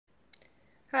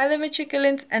Hi there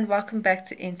matriculants and welcome back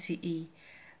to NTE.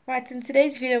 Right, in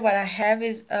today's video what I have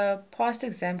is a past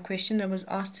exam question that was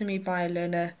asked to me by a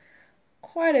learner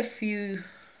quite a few,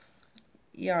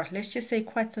 let's just say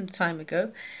quite some time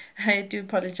ago. I do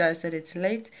apologize that it's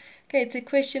late. Okay, it's a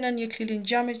question on Euclidean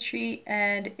geometry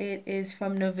and it is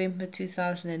from November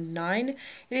 2009. It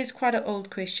is quite an old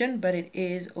question, but it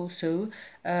is also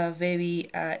a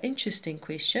very interesting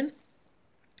question.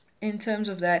 In terms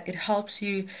of that, it helps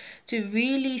you to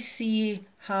really see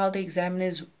how the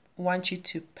examiners want you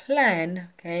to plan.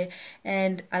 Okay,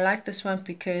 and I like this one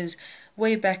because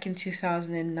way back in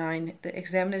 2009 the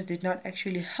examiners did not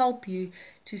actually help you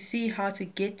to see how to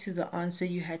get to the answer.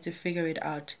 You had to figure it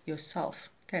out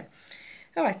yourself. Okay,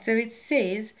 all right, so it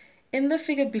says in the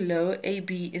figure below,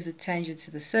 AB is a tangent to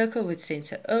the circle with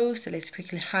center O. So let's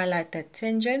quickly highlight that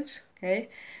tangent. Okay,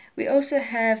 we also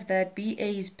have that BA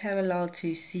is parallel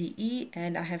to CE,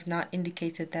 and I have now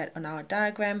indicated that on our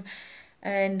diagram.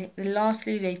 And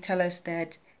lastly, they tell us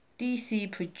that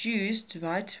DC produced,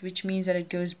 right, which means that it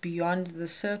goes beyond the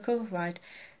circle, right,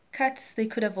 cuts. They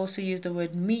could have also used the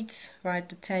word meets, right,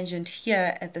 the tangent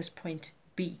here at this point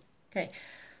B. Okay,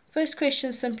 first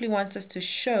question simply wants us to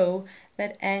show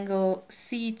that angle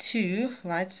C2,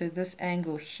 right, so this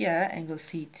angle here, angle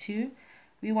C2,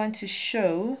 we want to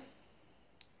show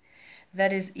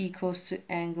that is equals to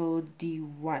angle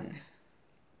D1.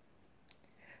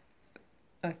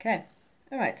 Okay,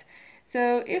 all right.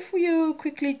 So if you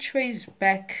quickly trace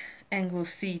back angle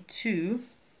C2,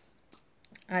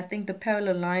 I think the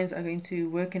parallel lines are going to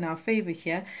work in our favor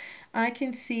here. I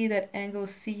can see that angle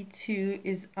C2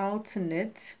 is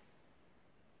alternate,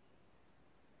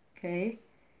 okay,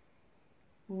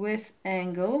 with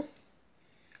angle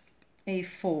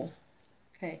A4.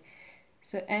 Okay,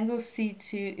 so angle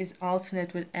C2 is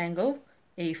alternate with angle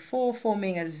A4,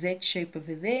 forming a Z shape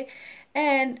over there.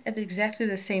 And at exactly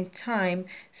the same time,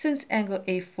 since angle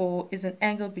A4 is an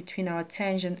angle between our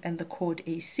tangent and the chord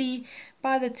AC,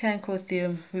 by the tan chord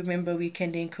theorem, remember we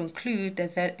can then conclude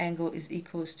that that angle is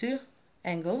equals to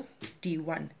angle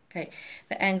D1. Okay,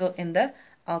 the angle in the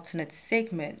alternate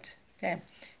segment. Okay,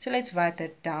 so let's write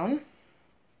that down.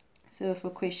 So for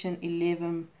question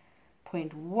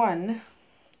 11.1,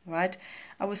 right,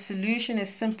 our solution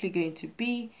is simply going to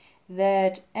be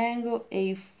that angle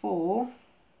A4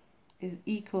 is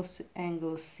equals to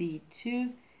angle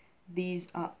C2.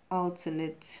 These are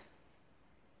alternate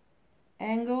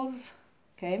angles,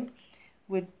 okay,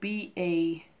 with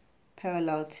BA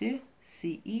parallel to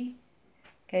CE.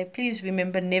 Okay, please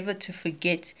remember never to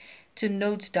forget to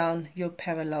note down your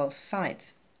parallel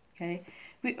sides. Okay,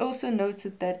 we also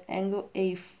noted that angle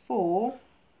A4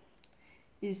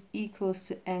 is equals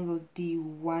to angle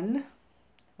D1,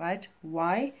 right?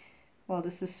 Why? Well,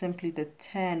 this is simply the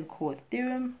tan chord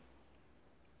theorem.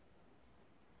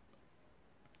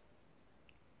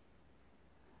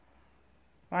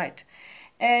 Right,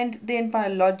 and then by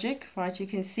logic, right, you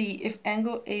can see if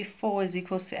angle A4 is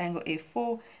equals to angle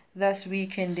A4, thus we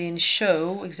can then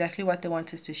show exactly what they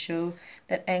want us to show,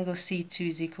 that angle C2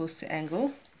 is equals to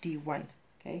angle D1.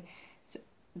 Okay, so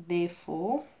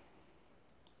therefore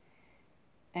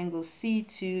angle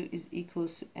C2 is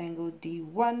equals to angle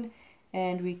D1,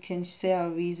 and we can say our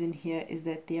reason here is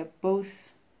that they are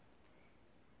both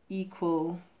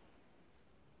equal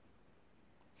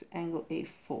to angle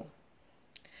A4.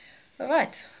 All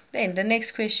right, then the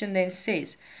next question then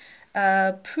says,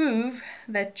 prove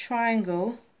that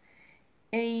triangle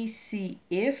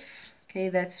ACF, okay,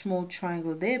 that small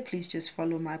triangle there, please just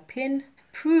follow my pen.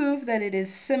 Prove that it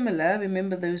is similar,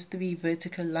 remember those three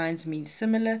vertical lines mean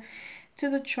similar,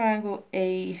 to the triangle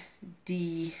ADC.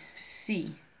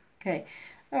 Okay,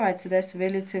 all right, so that's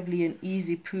relatively an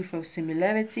easy proof of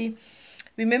similarity.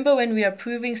 Remember, when we are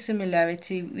proving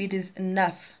similarity, it is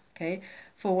enough, okay,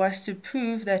 for us to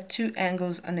prove that two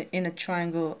angles in a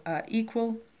triangle are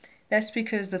equal. That's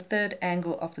because the third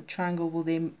angle of the triangle will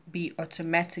then be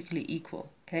automatically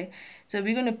equal. Okay, so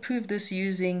we're going to prove this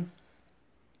using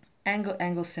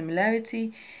angle-angle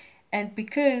similarity, and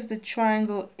because the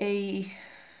triangle ACF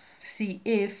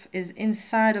is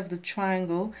inside of the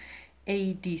triangle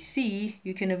ADC,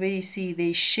 you can already see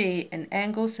they share an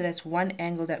angle, so that's one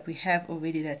angle that we have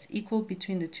already that's equal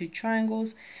between the two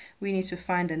triangles. We need to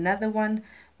find another one.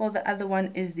 Well, the other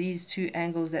one is these two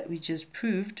angles that we just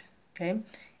proved. Okay,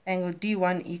 angle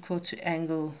D1 equal to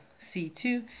angle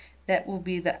C2. That will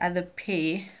be the other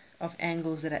pair of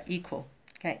angles that are equal.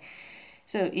 Okay,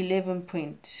 so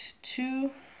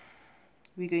 11.2,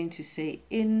 we're going to say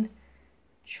in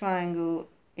triangle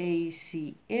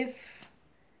ACF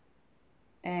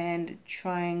and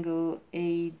triangle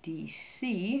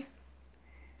ADC,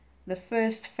 the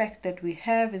first fact that we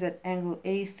have is that angle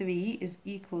A3 is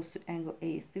equals to angle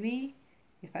A3.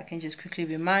 If I can just quickly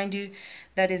remind you,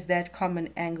 that is that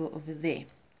common angle over there,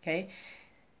 okay?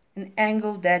 An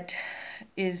angle that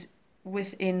is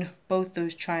within both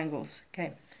those triangles,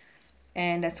 okay?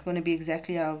 And that's going to be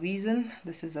exactly our reason.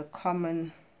 This is a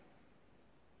common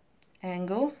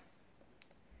angle,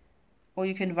 or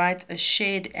you can write a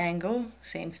shared angle,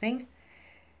 same thing.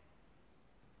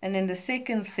 And then the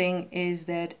second thing is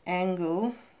that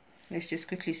angle, let's just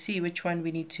quickly see which one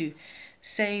we need to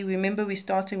say. Remember, we're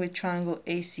starting with triangle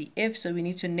ACF, so we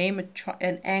need to name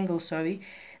an angle,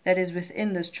 that is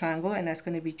within this triangle, and that's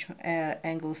going to be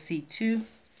angle C2.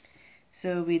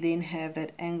 So we then have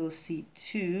that angle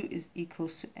C2 is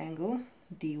equals to angle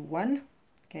D1,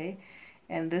 okay?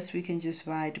 And this we can just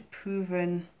write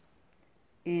proven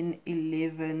in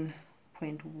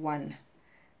 11.1,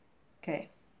 okay?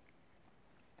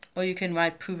 Or you can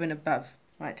write proven above,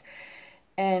 right?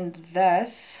 And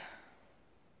thus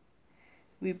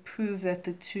we prove that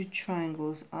the two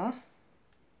triangles are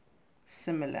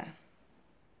similar.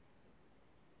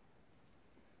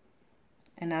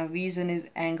 And our reason is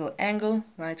angle,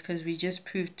 right? Because we just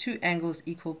proved two angles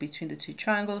equal between the two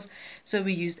triangles. So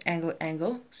we used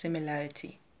angle,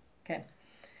 similarity. Okay.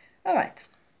 All right.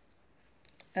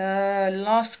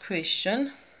 Last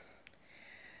question.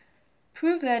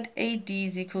 Prove that AD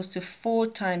is equals to 4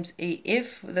 times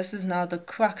AF. This is now the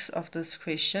crux of this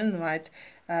question, right?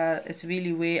 It's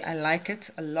really where I like it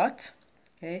a lot.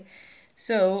 Okay.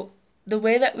 So the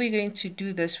way that we're going to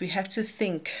do this, we have to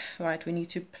think, right? We need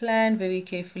to plan very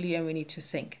carefully and we need to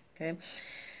think, okay?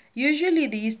 Usually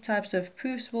these types of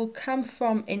proofs will come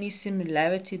from any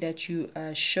similarity that you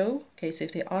show, okay? So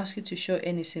if they ask you to show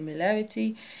any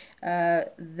similarity,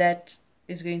 that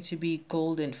is going to be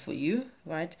golden for you,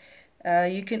 right?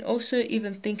 You can also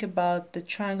even think about the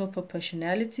triangle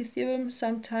proportionality theorem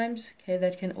sometimes, okay?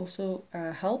 That can also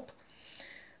help.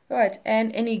 Right,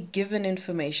 and any given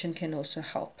information can also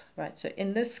help, right? So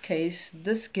in this case,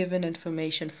 this given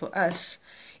information for us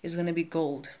is going to be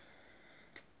gold,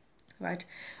 right?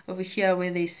 Over here where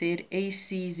they said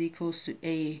AC is equals to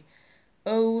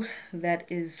AO, that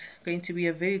is going to be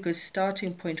a very good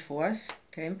starting point for us,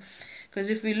 okay? Because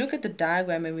if we look at the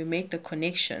diagram and we make the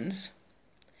connections,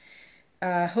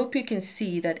 I hope you can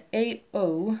see that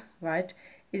AO, right,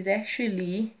 is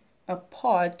actually a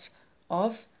part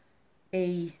of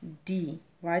AD,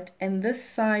 right? And this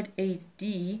side AD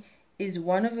is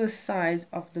one of the sides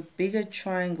of the bigger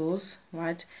triangles,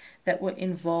 right, that were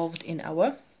involved in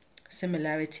our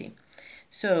similarity.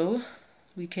 So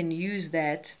we can use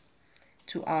that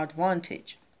to our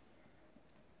advantage.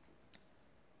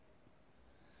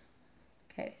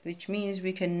 Okay, which means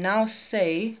we can now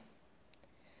say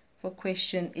for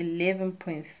question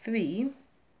 11.3,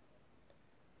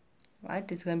 right,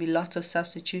 there's going to be lots of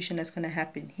substitution that's going to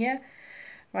happen here.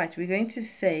 Right, we're going to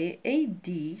say AD,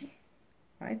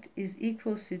 right, is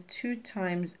equals to 2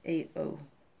 times AO,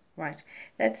 right?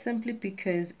 That's simply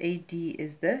because AD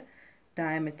is the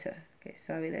diameter. Okay,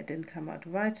 sorry, that didn't come out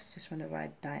right. Just want to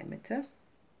write diameter.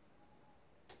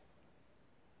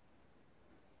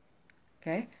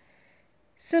 Okay,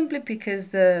 simply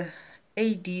because the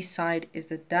AD side is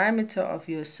the diameter of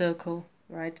your circle,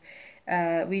 right?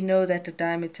 We know that the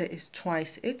diameter is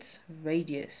twice its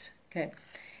radius. Okay.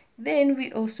 Then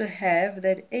we also have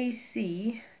that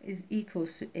AC is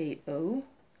equals to AO.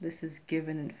 This is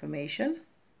given information.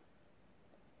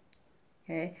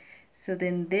 Okay, so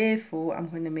then therefore I'm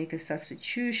going to make a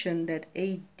substitution that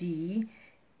AD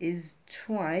is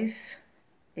twice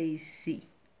AC.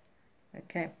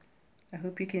 Okay, I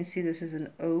hope you can see this is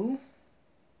an O.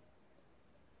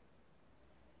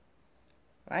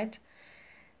 Right?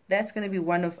 That's going to be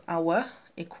one of our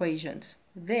equations.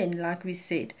 Then, like we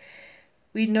said,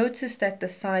 we notice that the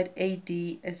side AD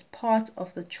is part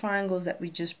of the triangles that we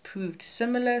just proved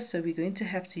similar, so we're going to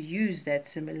have to use that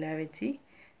similarity.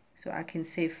 So I can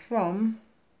say from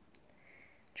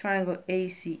triangle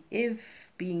ACF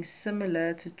being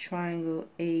similar to triangle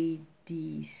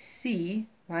ADC,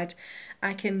 right?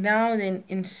 I can now then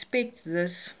inspect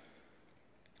this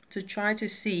to try to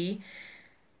see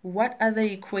what other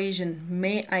equation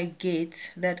may I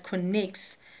get that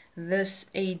connects this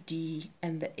AD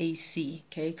and the AC,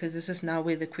 okay? Because this is now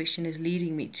where the question is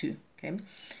leading me to, okay?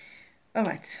 All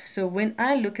right, so when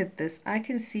I look at this, I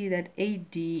can see that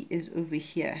AD is over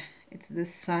here. It's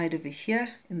this side over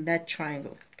here in that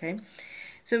triangle, okay?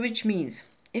 So which means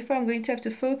if I'm going to have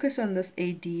to focus on this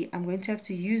AD, I'm going to have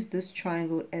to use this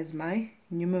triangle as my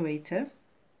numerator,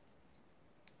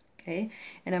 okay?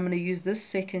 And I'm going to use this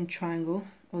second triangle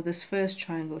or this first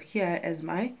triangle here as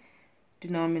my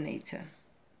denominator.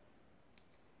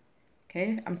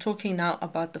 Okay, I'm talking now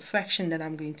about the fraction that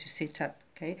I'm going to set up.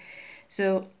 Okay,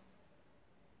 so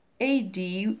AD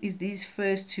is these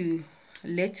first two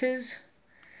letters,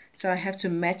 so I have to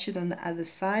match it on the other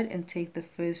side and take the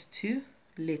first two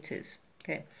letters.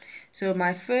 Okay, so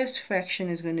my first fraction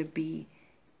is going to be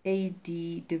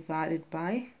AD divided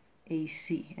by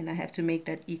AC, and I have to make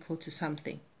that equal to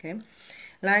something. Okay,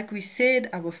 like we said,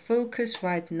 our focus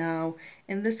right now,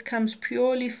 and this comes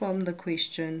purely from the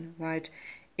question, right,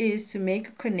 is to make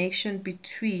a connection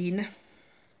between,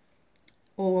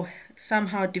 or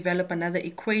somehow develop another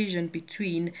equation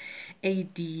between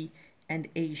AD and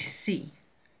AC.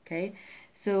 Okay,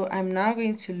 so I'm now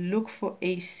going to look for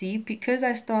AC. Because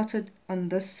I started on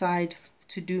this side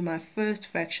to do my first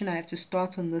fraction, I have to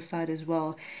start on this side as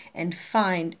well and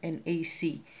find an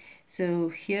AC. So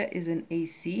here is an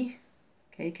AC.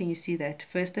 Okay, can you see that?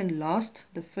 First and last,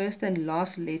 the first and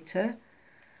last letter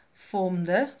form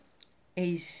the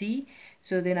AC.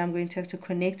 So then I'm going to have to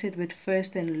connect it with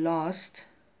first and last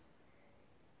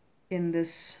in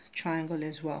this triangle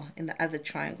as well, in the other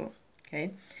triangle.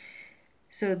 Okay,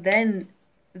 so then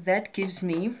that gives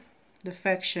me the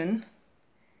fraction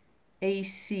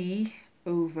AC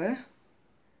over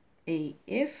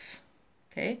AF.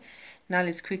 Okay, now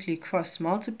let's quickly cross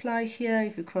multiply here.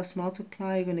 If you cross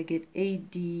multiply, you're going to get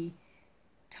AD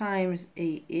times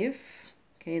AF.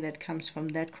 Okay, that comes from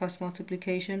that cross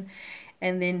multiplication.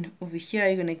 And then over here,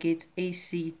 you're going to get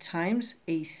AC times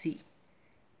AC.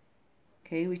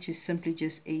 Okay, which is simply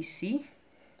just AC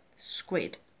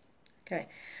squared. Okay,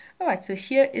 all right, so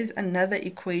here is another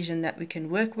equation that we can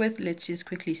work with. Let's just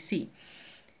quickly see.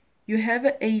 You have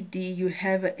an AD, you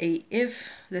have an AF.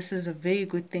 This is a very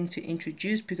good thing to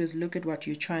introduce because look at what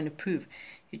you're trying to prove.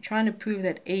 You're trying to prove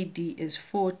that AD is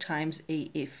 4 times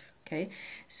AF. Okay,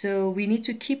 so we need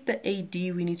to keep the AD,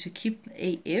 we need to keep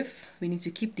the AF, we need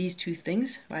to keep these two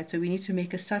things, right? So we need to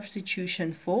make a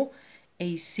substitution for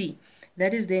AC.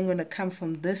 That is then going to come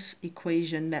from this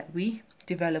equation that we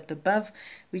developed above.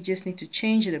 We just need to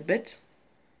change it a bit.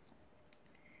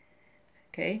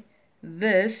 Okay,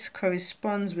 this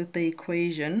corresponds with the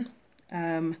equation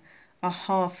a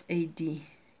half AD.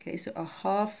 Okay, so a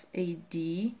half AD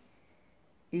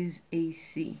is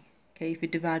AC. Okay, if you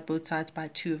divide both sides by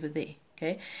 2 over there.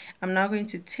 Okay, I'm now going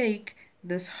to take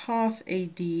this half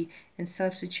AD and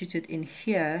substitute it in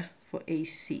here for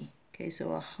AC. Okay, so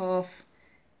a half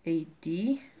AD,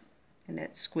 and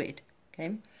that's squared.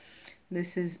 Okay,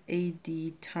 this is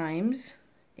AD times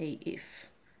AF.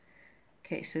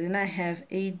 Okay, so then I have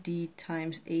AD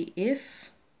times AF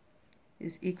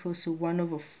is equals to 1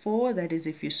 over 4. That is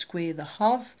if you square the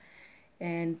half,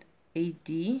 and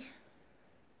AD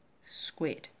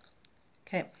squared.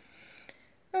 Okay,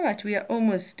 all right, we are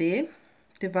almost there.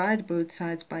 Divide both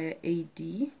sides by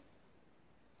AD.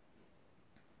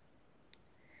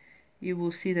 You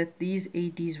will see that these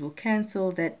ADs will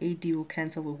cancel. That AD will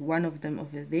cancel with one of them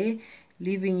over there,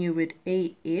 leaving you with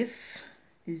AF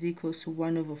is equals to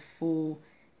 1 over 4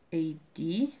 AD.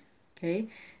 Okay,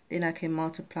 then I can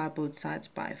multiply both sides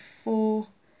by 4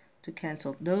 to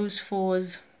cancel those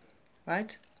 4's,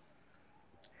 right?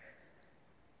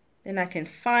 Then I can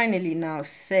finally now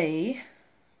say,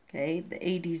 okay, the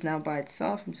AD is now by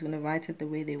itself. I'm just going to write it the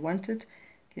way they want it.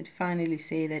 I can finally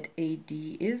say that AD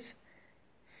is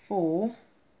 4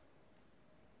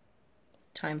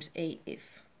 times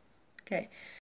AF. Okay,